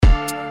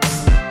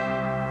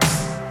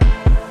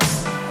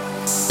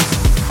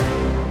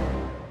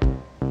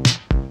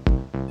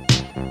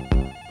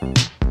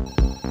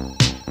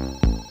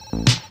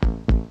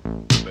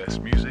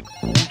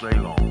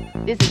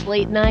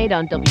Late Night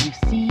on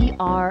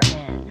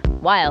WCRN,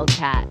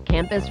 Wildcat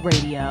Campus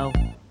Radio.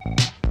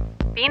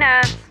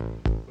 Venus.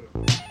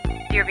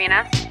 Dear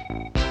Venus.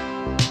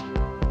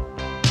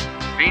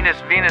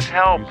 Venus,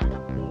 help.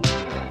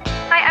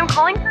 Hi, I'm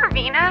calling for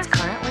Venus. It's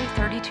currently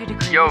 32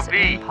 degrees Yo,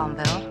 V. in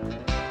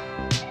Palmville.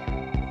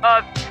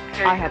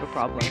 Hey, I have a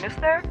problem. Venus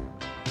there?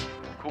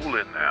 Cool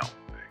it now.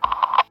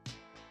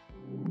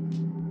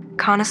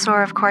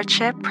 Connoisseur of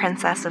courtship,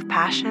 princess of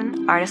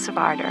passion, artist of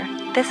ardor,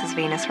 this is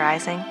Venus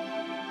Rising.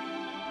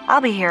 I'll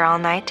be here all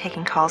night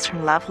taking calls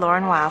from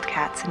love-lorn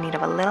wildcats in need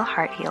of a little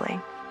heart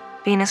healing.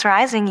 Venus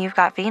Rising, you've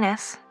got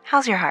Venus.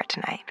 How's your heart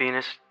tonight?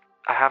 Venus,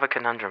 I have a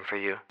conundrum for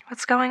you.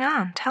 What's going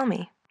on? Tell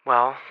me.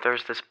 Well,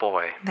 there's this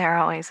boy. There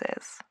always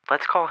is.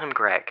 Let's call him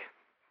Greg.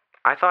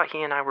 I thought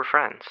he and I were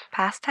friends.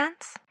 Past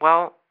tense?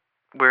 Well,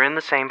 we're in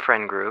the same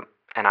friend group,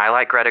 and I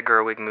like Greta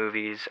Gerwig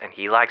movies, and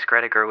he likes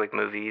Greta Gerwig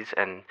movies,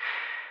 and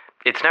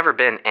it's never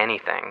been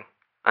anything.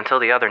 Until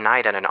the other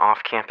night at an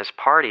off-campus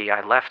party,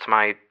 I left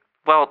my...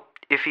 Well,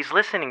 if he's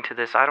listening to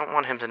this, I don't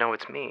want him to know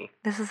it's me.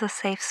 This is a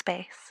safe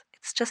space.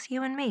 It's just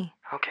you and me.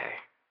 Okay.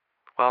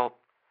 Well,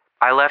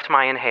 I left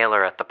my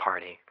inhaler at the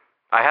party.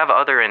 I have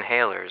other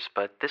inhalers,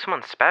 but this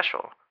one's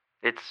special.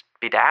 It's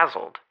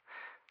bedazzled.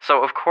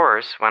 So, of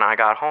course, when I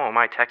got home,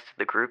 I texted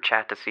the group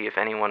chat to see if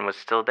anyone was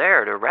still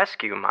there to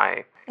rescue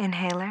my...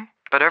 Inhaler?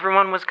 But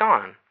everyone was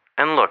gone.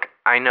 And look,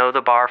 I know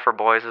the bar for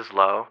boys is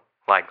low,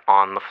 like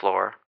on the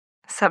floor.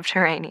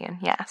 Subterranean,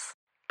 yes.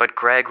 But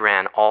Greg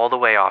ran all the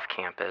way off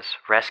campus,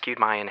 rescued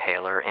my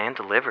inhaler, and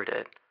delivered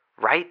it,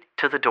 right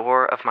to the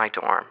door of my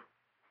dorm.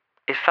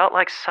 It felt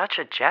like such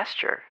a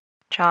gesture.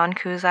 John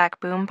Cusack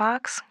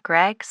boombox,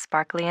 Greg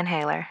sparkly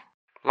inhaler.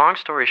 Long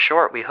story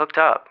short, we hooked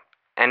up.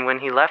 And when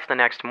he left the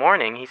next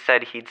morning, he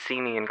said he'd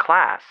see me in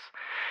class.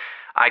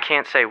 I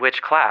can't say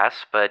which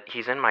class, but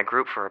he's in my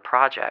group for a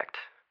project.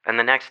 And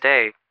the next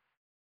day,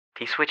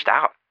 he switched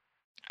out.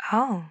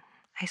 Oh,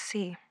 I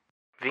see.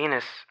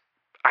 Venus,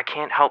 I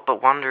can't help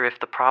but wonder if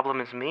the problem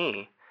is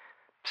me.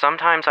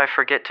 Sometimes I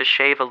forget to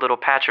shave a little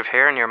patch of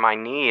hair near my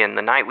knee, and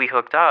the night we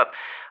hooked up,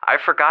 I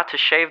forgot to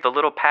shave the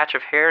little patch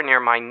of hair near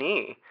my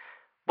knee.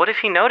 What if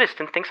he noticed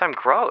and thinks I'm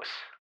gross?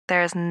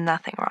 There is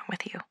nothing wrong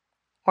with you.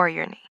 Or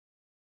your knee.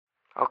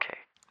 Okay.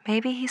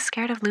 Maybe he's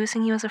scared of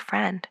losing you as a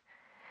friend.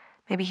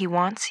 Maybe he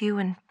wants you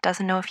and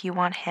doesn't know if you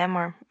want him,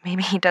 or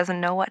maybe he doesn't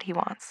know what he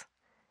wants.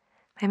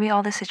 Maybe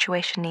all this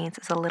situation needs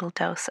is a little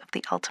dose of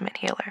the ultimate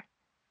healer.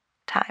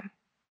 Time.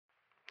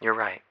 You're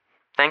right.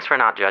 Thanks for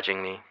not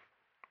judging me.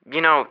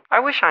 You know, I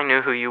wish I knew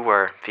who you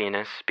were,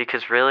 Venus,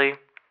 because really,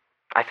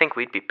 I think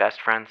we'd be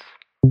best friends.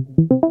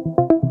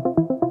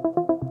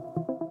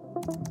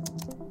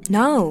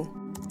 No.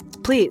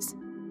 Please.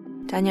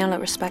 Daniela,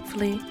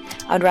 respectfully,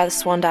 I would rather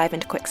swan dive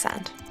into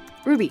quicksand.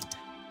 Ruby,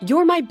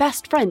 you're my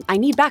best friend. I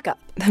need backup.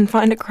 Then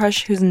find a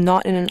crush who's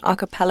not in an a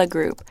cappella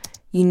group.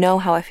 You know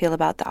how I feel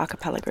about the a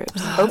cappella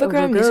groups.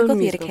 Overgrown musical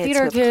theater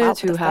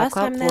kids who have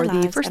clout for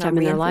the first time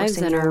in their lives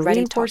and are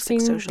reinforcing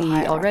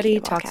the already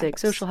toxic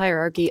social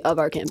hierarchy of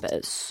our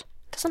campus.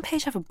 Doesn't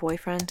Paige have a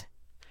boyfriend?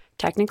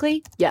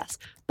 Technically, yes.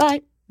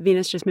 But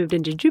Venus just moved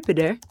into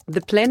Jupiter,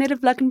 the planet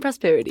of luck and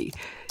prosperity.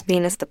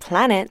 Venus the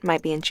planet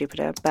might be in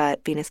Jupiter,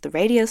 but Venus the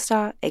radio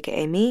star,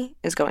 aka me,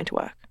 is going to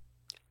work.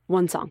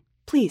 One song,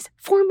 please,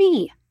 for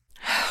me.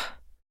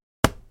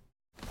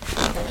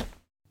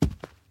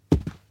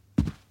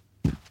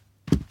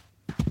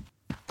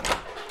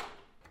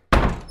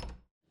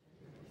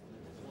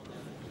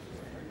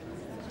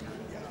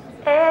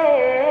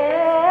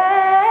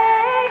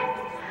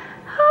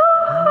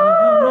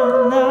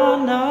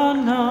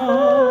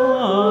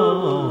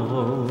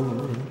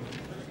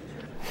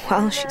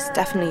 Well, she's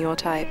definitely your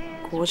type.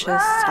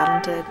 Gorgeous,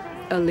 talented.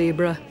 A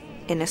Libra.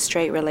 In a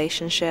straight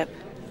relationship.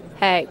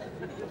 Hey.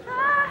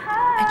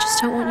 I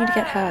just don't want you to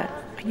get hurt.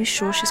 Are you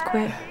sure she's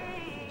queer?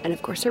 And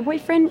of course her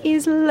boyfriend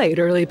is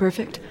literally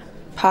perfect.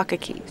 Parker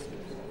Keith.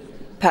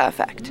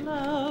 Perfect.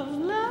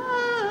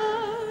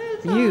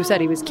 You said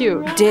he was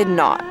cute. Did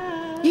not.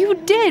 You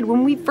did.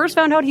 When we first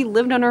found out he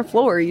lived on our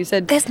floor, you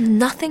said... There's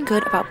nothing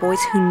good about boys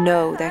who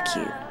know they're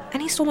cute.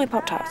 And he stole my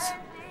Pop-Tarts.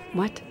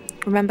 What?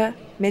 Remember?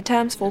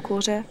 Midterms, fall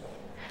quarter.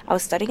 I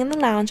was studying in the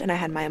lounge and I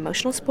had my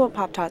emotional support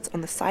Pop-Tarts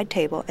on the side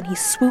table and he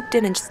swooped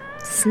in and just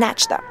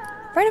snatched them.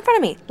 Right in front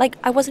of me. Like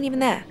I wasn't even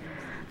there.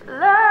 Love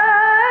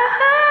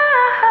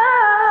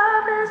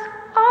is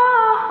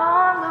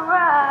on the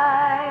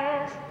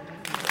rise.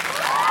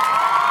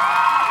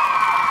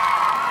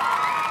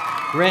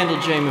 Randall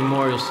J.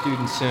 Memorial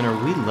Student Center,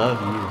 we love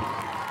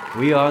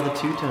you. We are the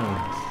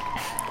Two-Tones.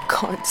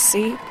 God,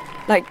 see?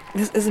 Like,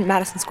 this isn't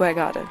Madison Square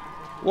Garden.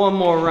 One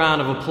more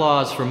round of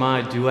applause for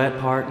my duet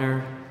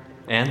partner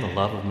and the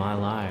love of my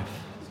life,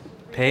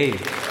 Paige.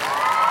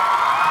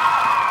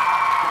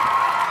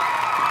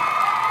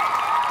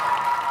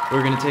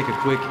 We're going to take a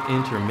quick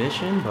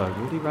intermission, but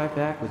we'll be right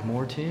back with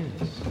more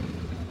tunes.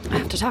 I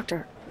have to talk to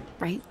her,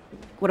 right?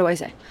 What do I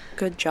say?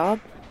 Good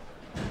job.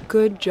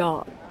 Good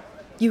job.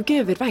 You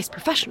give advice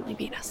professionally,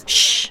 Venus.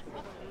 Shh.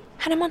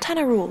 Hannah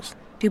Montana rules.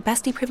 Do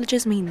bestie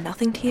privileges mean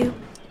nothing to you?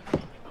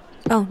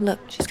 Oh, look,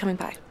 she's coming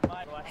by.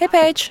 Hey,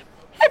 Paige.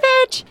 Hey,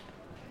 Paige!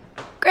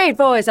 Great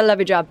voice. I love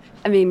your job.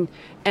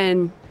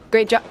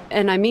 Great job.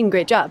 And I mean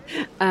great job.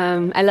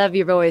 I love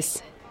your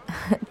voice.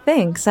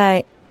 Thanks.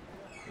 I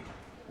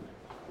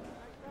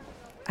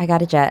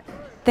got a jet.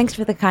 Thanks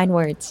for the kind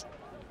words.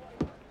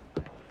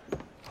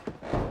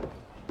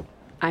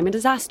 I'm a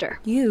disaster.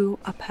 You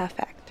are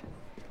perfect.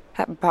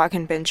 That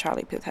bargain bin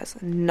Charlie Puth has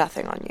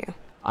nothing on you.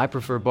 I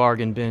prefer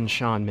bargain bin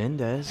Shawn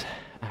Mendes,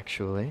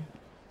 actually.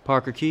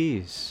 Parker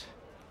Keys,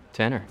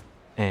 tenor.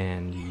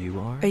 And you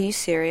are? Are you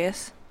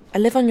serious? I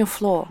live on your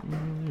floor.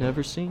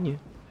 Never seen you.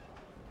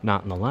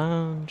 Not in the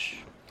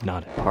lounge,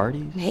 not at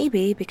parties.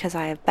 Maybe because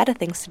I have better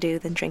things to do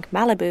than drink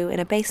Malibu in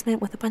a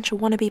basement with a bunch of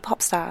wannabe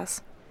pop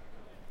stars.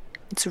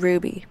 It's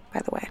Ruby,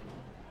 by the way.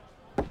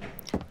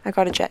 I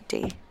got a jet,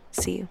 D.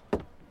 See you.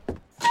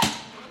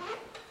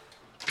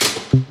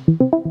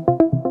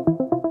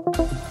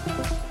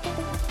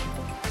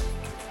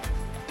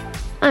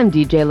 I'm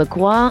DJ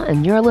LaCroix,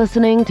 and you're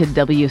listening to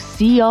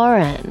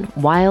WCRN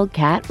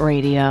Wildcat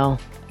Radio.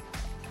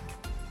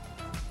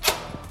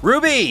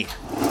 Ruby!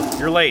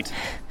 You're late.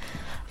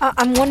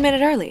 I'm 1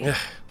 minute early.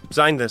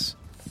 Sign this.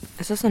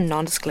 Is this a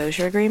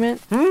non-disclosure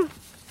agreement?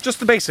 Just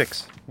the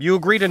basics. You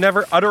agree to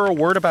never utter a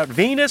word about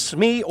Venus,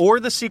 me,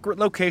 or the secret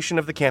location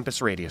of the campus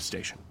radio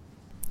station.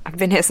 I've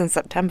been here since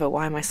September.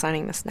 Why am I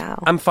signing this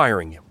now? I'm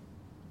firing you.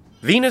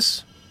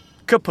 Venus,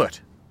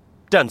 kaput.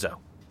 Dunzo.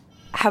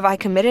 Have I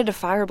committed a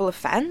fireable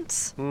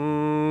offense?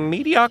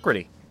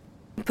 Mediocrity.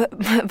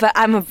 But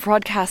I'm a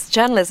broadcast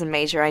journalism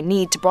major. I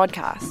need to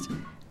broadcast.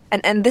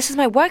 And this is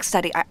my work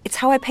study. It's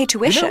how I pay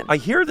tuition. You know, I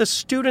hear the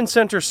student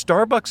center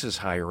Starbucks is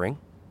hiring.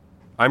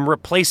 I'm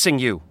replacing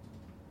you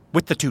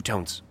with the Two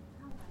Tones.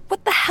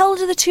 What the hell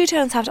do the Two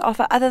Tones have to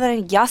offer other than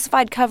a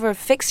yassified cover of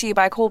Fix You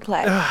by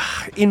Coldplay?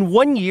 In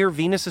 1 year,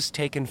 Venus has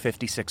taken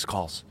 56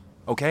 calls,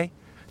 okay?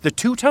 The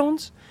Two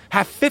Tones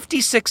have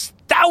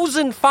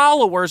 56,000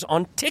 followers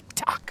on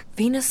TikTok.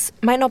 Venus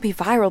might not be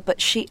viral,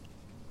 but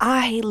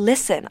I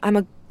listen. I'm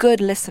a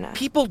good listener.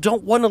 People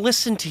don't want to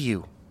listen to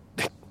you.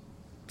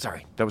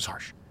 Sorry, that was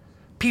harsh.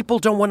 People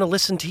don't want to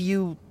listen to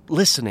you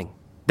listening.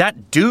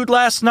 That dude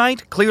last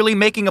night clearly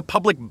making a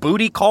public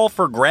booty call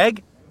for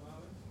Greg?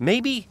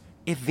 Maybe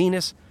if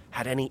Venus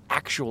had any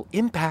actual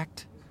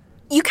impact.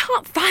 You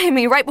can't fire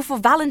me right before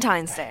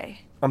Valentine's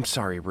Day. I'm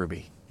sorry,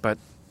 Ruby, but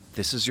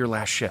this is your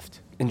last shift.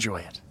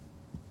 Enjoy it.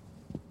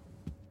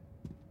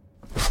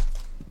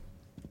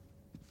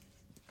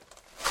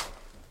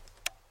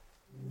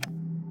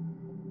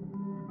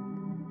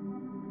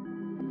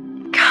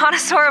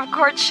 Connoisseur of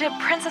courtship,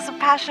 princess of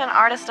passion,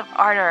 artist of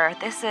ardor.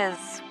 This is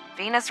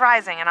Venus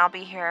Rising, and I'll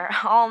be here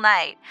all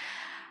night.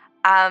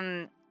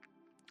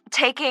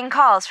 Taking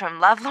calls from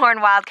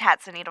lovelorn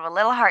wildcats in need of a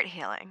little heart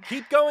healing.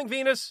 Keep going,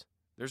 Venus.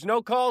 There's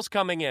no calls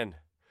coming in.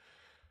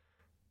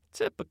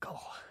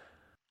 Typical.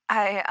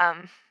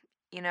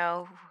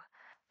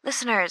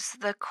 Listeners,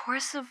 the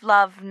course of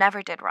love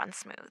never did run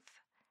smooth.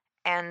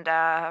 And,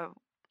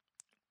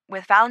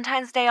 with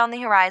Valentine's Day on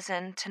the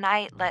horizon,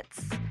 tonight,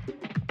 let's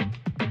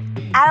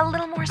add a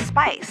little more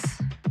spice,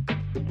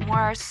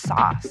 more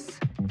sauce.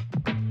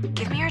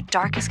 Give me your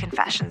darkest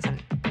confessions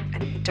and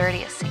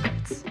dirtiest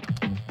secrets.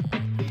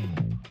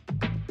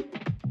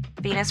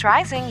 Venus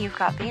Rising, you've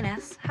got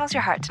Venus. How's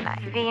your heart tonight?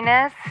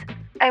 Venus,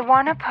 I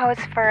want to pose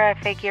for a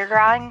figure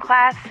drawing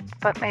class,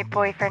 but my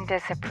boyfriend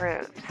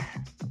disapproves.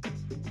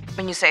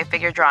 When you say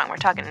figure drawing, we're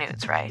talking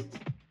nudes, right?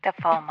 The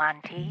full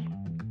Monty.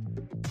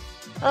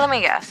 Well, let me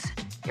guess.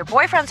 Your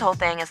boyfriend's whole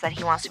thing is that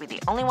he wants to be the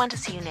only one to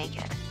see you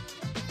naked.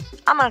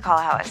 I'm gonna call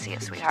it how I see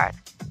it, sweetheart.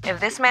 If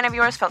this man of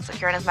yours felt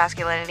secure in his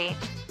masculinity,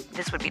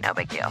 this would be no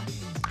big deal.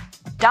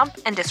 Dump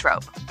and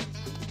disrobe.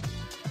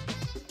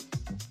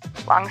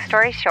 Long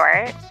story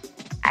short,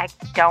 I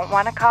don't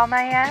want to call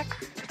my ex,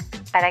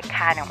 but I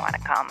kind of want to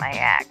call my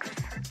ex.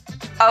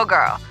 Oh,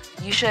 girl,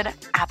 you should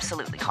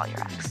absolutely call your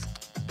ex.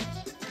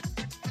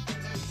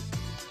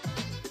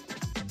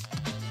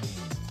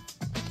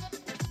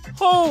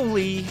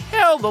 Holy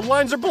hell, the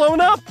lines are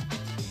blown up!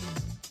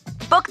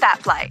 Book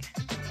that flight.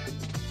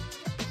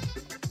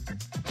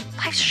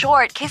 Life's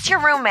short. Kiss your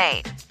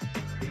roommate.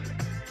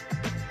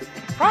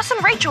 Ross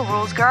and Rachel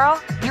rules,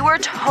 girl. You were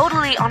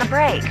totally on a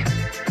break.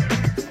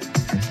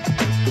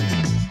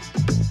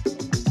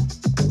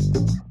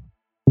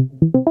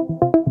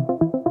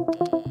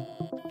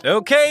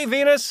 Okay,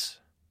 Venus.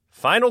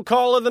 Final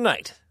call of the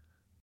night.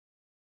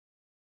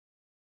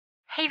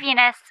 Hey,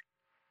 Venus.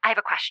 I have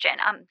a question.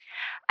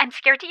 I'm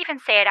scared to even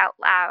say it out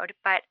loud,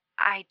 but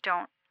I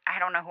don't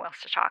know who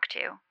else to talk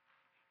to.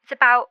 It's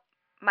about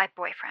my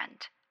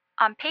boyfriend.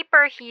 On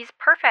paper, he's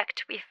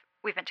perfect.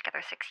 We've been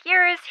together 6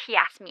 years. He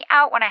asked me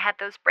out when I had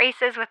those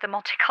braces with the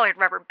multicolored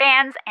rubber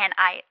bands, and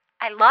I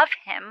love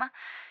him.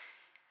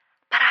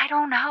 But I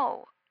don't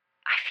know.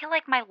 I feel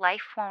like my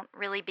life won't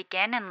really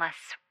begin unless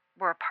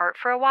we're apart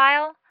for a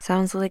while.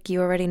 Sounds like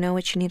you already know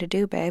what you need to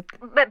do, babe.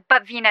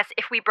 But Venus,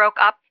 if we broke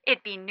up,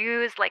 it'd be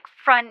news, like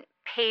front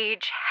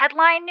page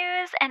headline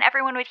news, and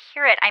everyone would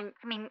hear it. I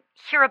mean,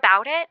 hear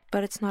about it.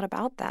 But it's not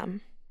about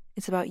them.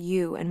 It's about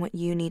you and what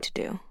you need to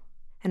do.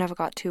 And I've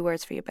got 2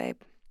 words for you, babe.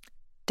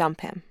 Dump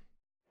him.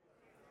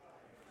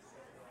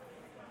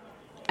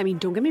 I mean,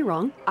 don't get me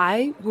wrong.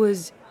 I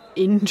was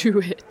into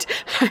it.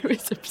 I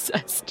was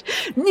obsessed.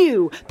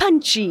 New,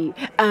 punchy.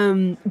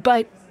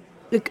 But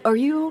like, are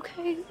you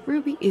okay,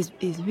 Ruby? Is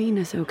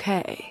Venus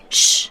okay?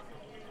 Shh.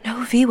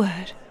 No V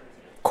word.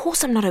 Of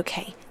course I'm not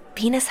okay.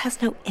 Venus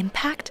has no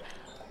impact.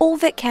 All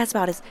Vic cares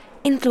about is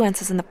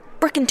influencers and the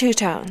frickin'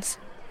 two-tones.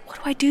 What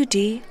do I do,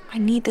 Dee? I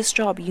need this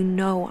job. You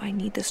know I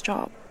need this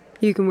job.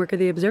 You can work at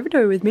the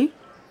observatory with me.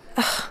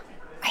 Ugh.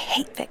 I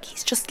hate Vic.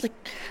 He's just like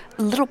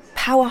a little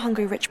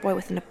power-hungry rich boy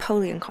with a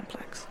Napoleon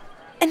complex.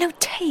 And no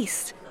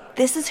taste.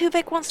 This is who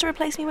Vic wants to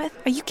replace me with?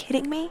 Are you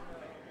kidding me?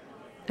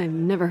 I've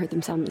never heard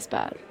them sound this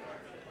bad.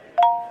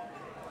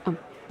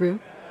 Rue?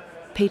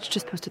 Paige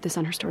just posted this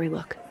on her story.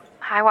 Look.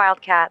 Hi,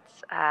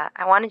 Wildcats.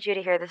 I wanted you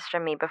to hear this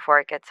from me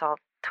before it gets all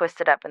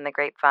twisted up in the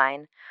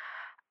grapevine.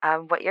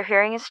 What you're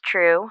hearing is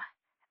true.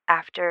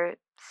 After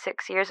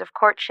 6 years of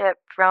courtship,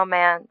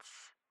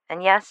 romance,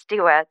 and yes,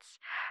 duets,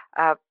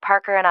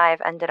 Parker and I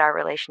have ended our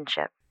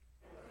relationship.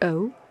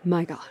 Oh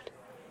my God.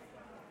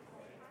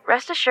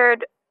 Rest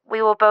assured,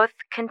 we will both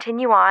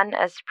continue on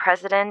as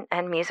president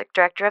and music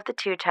director of the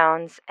Two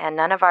Tones, and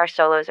none of our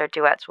solos or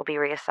duets will be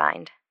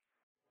reassigned.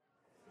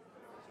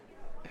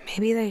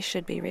 Maybe they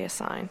should be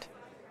reassigned.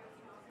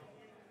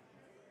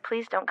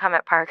 Please don't come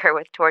at Parker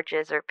with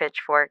torches or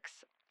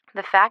pitchforks.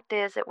 The fact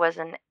is, it was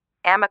an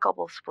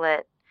amicable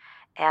split,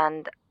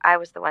 and I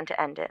was the one to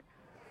end it.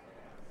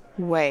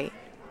 Wait.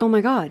 Oh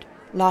my God.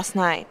 Last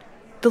night.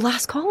 The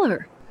last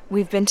caller.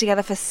 We've been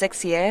together for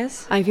 6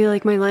 years? I feel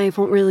like my life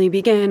won't really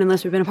begin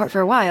unless we've been apart for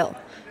a while.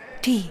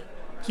 Dee,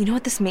 you know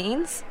what this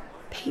means?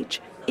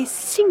 Paige is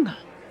single.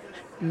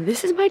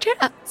 This is my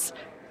chance.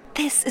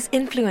 This is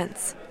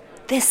influence.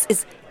 This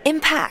is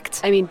impact.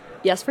 I mean,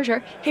 yes, for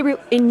sure. Hey, Rue,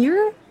 in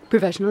your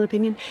professional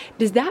opinion,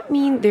 does that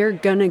mean they're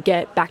gonna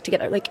get back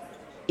together? Like,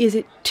 is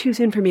it too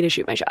soon for me to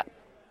shoot my shot?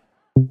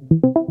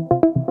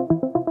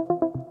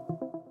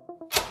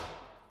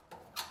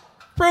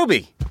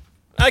 Ruby,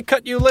 I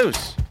cut you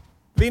loose.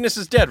 Venus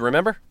is dead,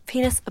 remember?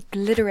 Venus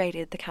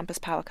obliterated the campus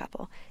power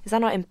couple. Is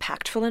that not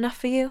impactful enough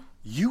for you?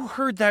 You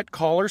heard that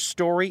caller's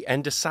story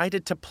and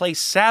decided to play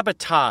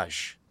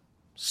sabotage.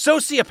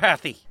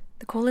 Sociopathy.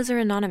 The callers are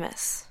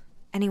anonymous.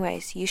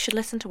 Anyways, you should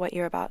listen to what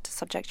you're about to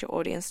subject your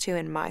audience to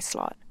in my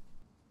slot.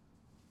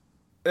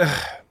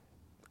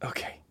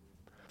 Okay.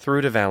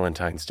 Through to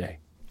Valentine's Day.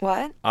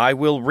 What? I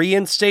will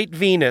reinstate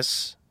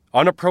Venus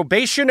on a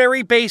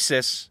probationary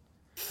basis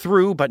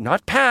through, but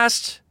not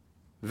past,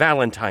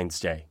 Valentine's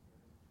Day.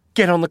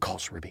 Get on the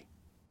calls, Ruby.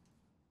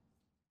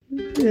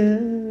 Yes,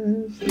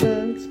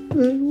 that's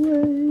the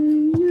way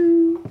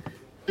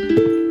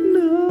you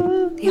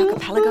know. The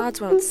acapella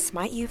gods won't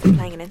smite you for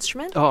playing an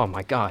instrument? Oh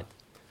my God.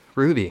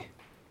 Ruby,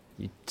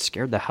 you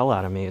scared the hell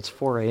out of me. It's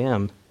 4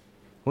 a.m.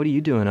 What are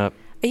you doing up?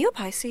 Are you a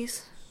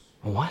Pisces?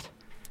 What?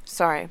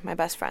 Sorry, my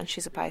best friend,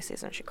 she's a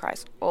Pisces and she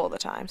cries all the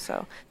time,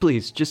 so...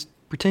 Please, just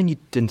pretend you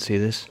didn't see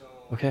this,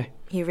 okay?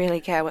 You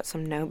really care what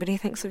some nobody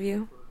thinks of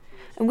you?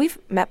 And we've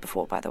met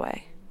before, by the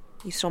way.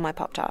 You stole my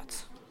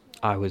Pop-Tarts.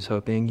 I was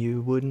hoping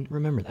you wouldn't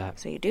remember that.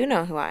 So you do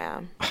know who I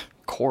am.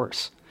 Of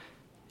course.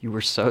 You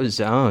were so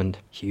zoned.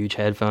 Huge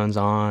headphones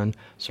on,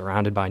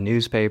 surrounded by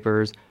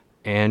newspapers,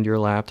 and your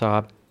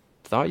laptop.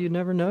 Thought you'd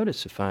never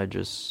notice if I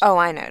just... Oh,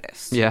 I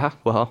noticed. Yeah,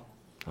 well,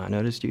 I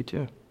noticed you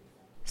too.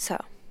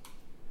 So,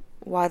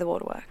 why the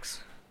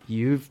waterworks?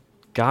 You've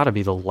gotta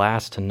be the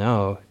last to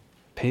know.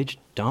 Paige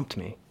dumped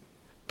me.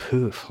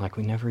 Poof, like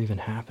we never even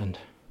happened.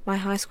 My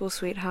high school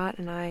sweetheart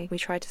and we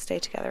tried to stay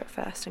together at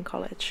first in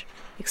college.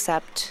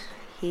 Except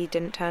he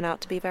didn't turn out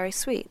to be very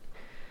sweet.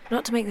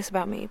 Not to make this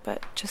about me,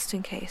 but just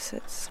in case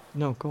it's...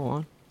 No, go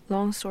on.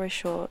 Long story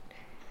short,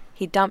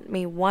 he dumped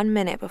me 1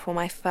 minute before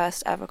my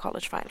first ever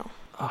college final.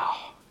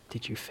 Oh,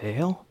 did you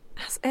fail?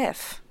 As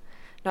if.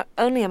 Not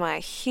only am I a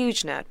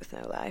huge nerd with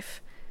no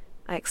life,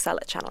 I excel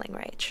at channeling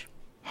rage.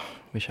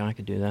 Wish I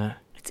could do that.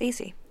 It's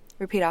easy.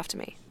 Repeat after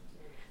me.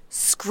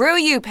 Screw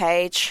you,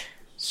 Paige.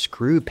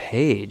 Screw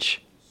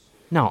Paige?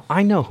 No,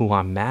 I know who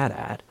I'm mad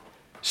at.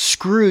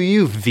 Screw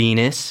you,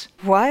 Venus.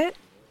 What?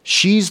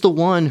 She's the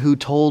one who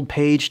told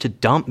Paige to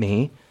dump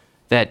me.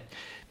 That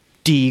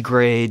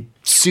D-grade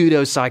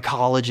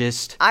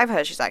pseudo-psychologist. I've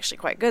heard she's actually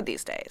quite good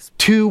these days.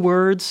 2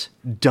 words,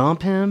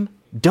 dump him?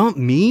 Dump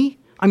me?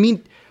 I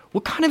mean,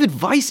 what kind of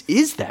advice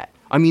is that?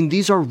 I mean,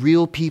 these are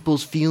real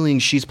people's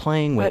feelings she's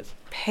playing with.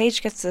 But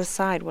Paige gets to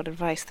decide what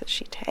advice that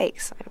she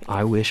takes.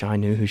 I wish I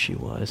knew who she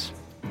was.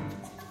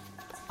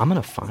 I'm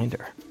gonna find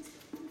her.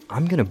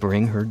 I'm gonna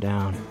bring her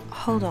down.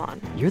 Hold on.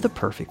 You're the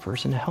perfect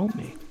person to help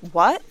me.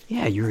 What?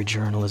 Yeah, you're a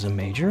journalism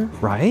major,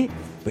 right?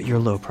 But you're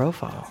low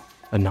profile,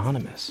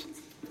 anonymous.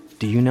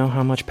 Do you know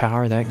how much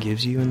power that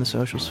gives you in the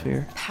social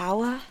sphere?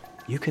 Power?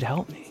 You could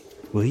help me.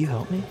 Will you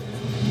help me?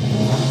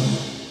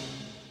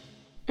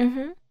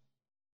 Mm-hmm.